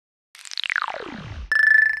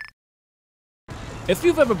If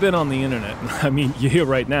you've ever been on the internet, I mean, you're here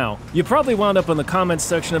right now, you probably wound up in the comments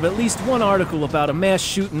section of at least one article about a mass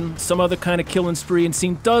shooting, some other kind of killing spree, and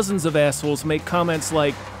seen dozens of assholes make comments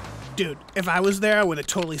like, "Dude, if I was there, I would have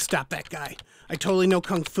totally stopped that guy. I totally know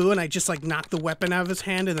Kung Fu, and I'd just like knock the weapon out of his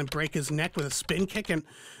hand and then break his neck with a spin kick, and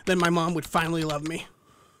then my mom would finally love me."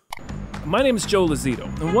 My name is Joe Lazito,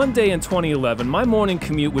 and one day in 2011, my morning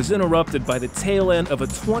commute was interrupted by the tail end of a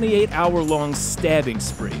 28-hour-long stabbing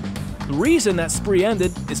spree. The reason that spree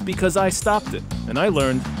ended is because I stopped it, and I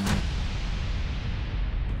learned.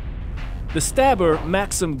 The stabber,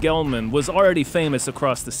 Maxim Gelman, was already famous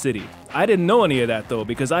across the city. I didn't know any of that though,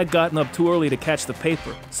 because I'd gotten up too early to catch the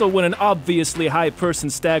paper. So when an obviously high person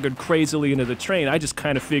staggered crazily into the train, I just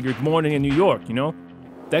kind of figured morning in New York, you know?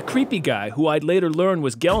 That creepy guy, who I'd later learn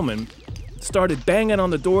was Gelman, started banging on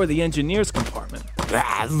the door of the engineer's compartment.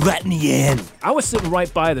 Let me in. I was sitting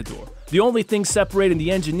right by the door. The only thing separating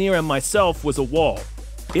the engineer and myself was a wall.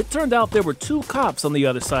 It turned out there were two cops on the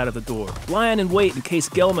other side of the door, lying in wait in case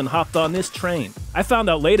Gelman hopped on this train. I found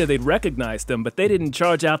out later they'd recognized him, but they didn't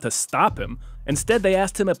charge out to stop him. Instead, they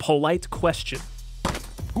asked him a polite question.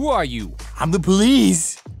 Who are you? I'm the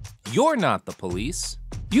police. You're not the police.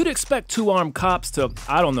 You'd expect two armed cops to,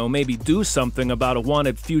 I don't know, maybe do something about a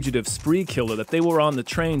wanted fugitive spree killer that they were on the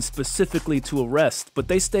train specifically to arrest, but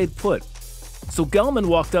they stayed put. So Gelman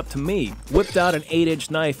walked up to me, whipped out an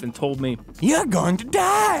 8-inch knife and told me, "You're going to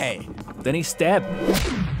die." Then he stabbed me.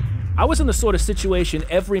 I was in the sort of situation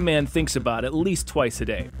every man thinks about at least twice a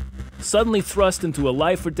day. Suddenly thrust into a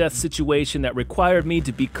life or death situation that required me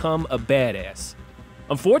to become a badass.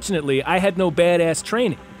 Unfortunately, I had no badass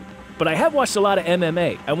training. But I have watched a lot of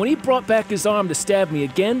MMA, and when he brought back his arm to stab me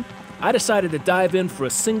again, I decided to dive in for a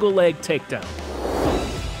single leg takedown.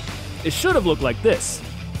 It should have looked like this.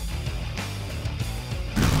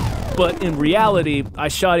 But in reality, I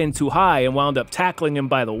shot in too high and wound up tackling him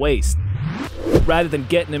by the waist, rather than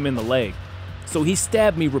getting him in the leg. So he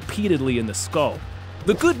stabbed me repeatedly in the skull.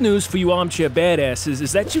 The good news for you armchair badasses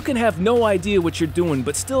is that you can have no idea what you're doing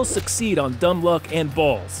but still succeed on dumb luck and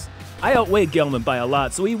balls. I outweighed Gelman by a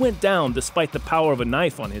lot, so he went down despite the power of a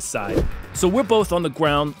knife on his side. So we're both on the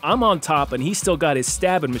ground, I'm on top, and he still got his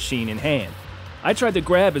stabbing machine in hand. I tried to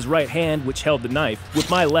grab his right hand, which held the knife, with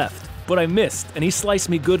my left, but I missed, and he sliced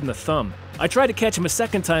me good in the thumb. I tried to catch him a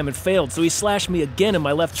second time and failed, so he slashed me again in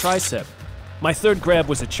my left tricep. My third grab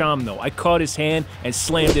was a chom though. I caught his hand and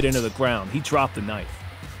slammed it into the ground. He dropped the knife.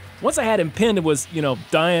 Once I had him pinned and was,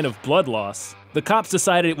 dying of blood loss, the cops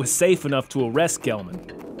decided it was safe enough to arrest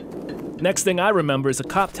Gelman. Next thing I remember is a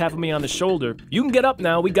cop tapping me on the shoulder. "You can get up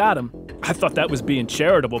now, we got him." I thought that was being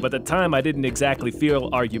charitable, but at the time I didn't exactly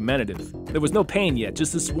feel argumentative. There was no pain yet,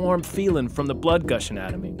 just this warm feeling from the blood gushing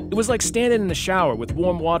out of me. It was like standing in the shower with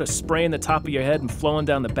warm water spraying the top of your head and flowing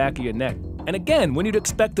down the back of your neck. And again, when you'd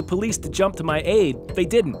expect the police to jump to my aid, they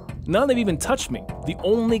didn't. None of them even touched me. The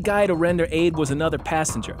only guy to render aid was another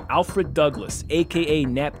passenger, Alfred Douglas, aka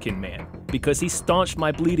Napkin Man, because he staunched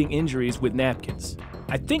my bleeding injuries with napkins.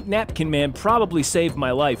 I think Napkin Man probably saved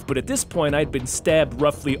my life, but at this point I'd been stabbed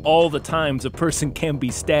roughly all the times a person can be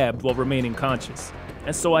stabbed while remaining conscious.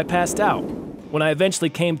 And so I passed out. When I eventually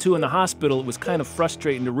came to in the hospital, it was kind of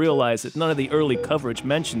frustrating to realize that none of the early coverage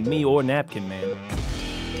mentioned me or Napkin Man.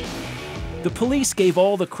 The police gave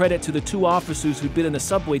all the credit to the two officers who'd been in the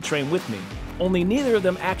subway train with me, only neither of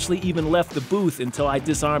them actually even left the booth until I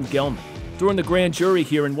disarmed Gelman. During the grand jury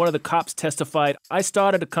hearing, one of the cops testified, "I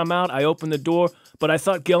started to come out, I opened the door, but I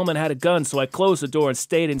thought Gelman had a gun, so I closed the door and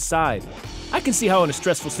stayed inside." I can see how in a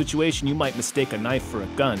stressful situation you might mistake a knife for a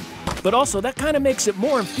gun, but also that kind of makes it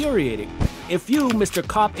more infuriating. If you, Mr.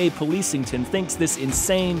 Cop A. Policington, thinks this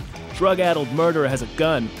insane, drug-addled murderer has a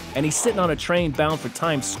gun, and he's sitting on a train bound for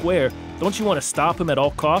Times Square, don't you want to stop him at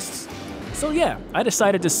all costs? So yeah, I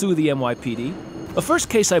decided to sue the NYPD. The first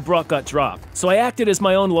case I brought got dropped, so I acted as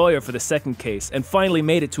my own lawyer for the second case and finally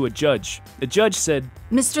made it to a judge. The judge said,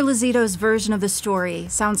 "Mr. Lazito's version of the story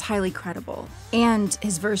sounds highly credible, and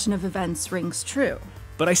his version of events rings true."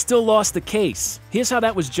 But I still lost the case. Here's how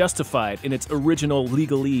that was justified in its original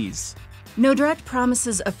legalese. No direct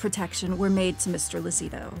promises of protection were made to Mr.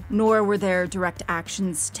 Lazito, nor were there direct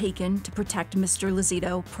actions taken to protect Mr.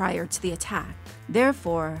 Lazito prior to the attack.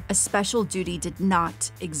 Therefore, a special duty did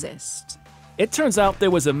not exist. It turns out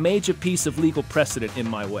there was a major piece of legal precedent in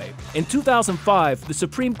my way. In 2005, the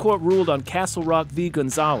Supreme Court ruled on Castle Rock v.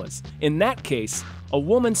 Gonzalez. In that case, a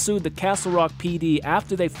woman sued the Castle Rock PD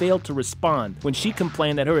after they failed to respond when she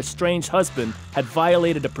complained that her estranged husband had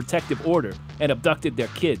violated a protective order and abducted their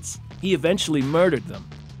kids. He eventually murdered them.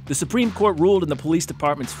 The Supreme Court ruled in the police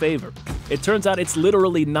department's favor. It turns out it's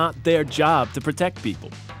literally not their job to protect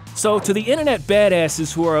people. So, to the internet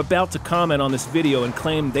badasses who are about to comment on this video and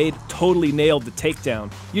claim they'd totally nailed the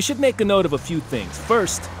takedown, you should make a note of a few things.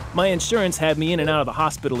 First, my insurance had me in and out of the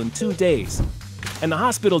hospital in 2 days. And the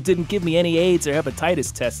hospital didn't give me any AIDS or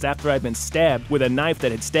hepatitis tests after I'd been stabbed with a knife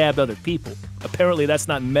that had stabbed other people. Apparently that's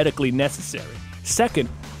not medically necessary. Second,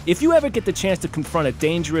 if you ever get the chance to confront a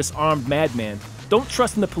dangerous armed madman, don't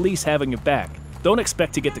trust in the police having your back. Don't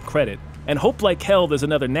expect to get the credit, and hope like hell there's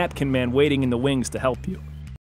another napkin man waiting in the wings to help you.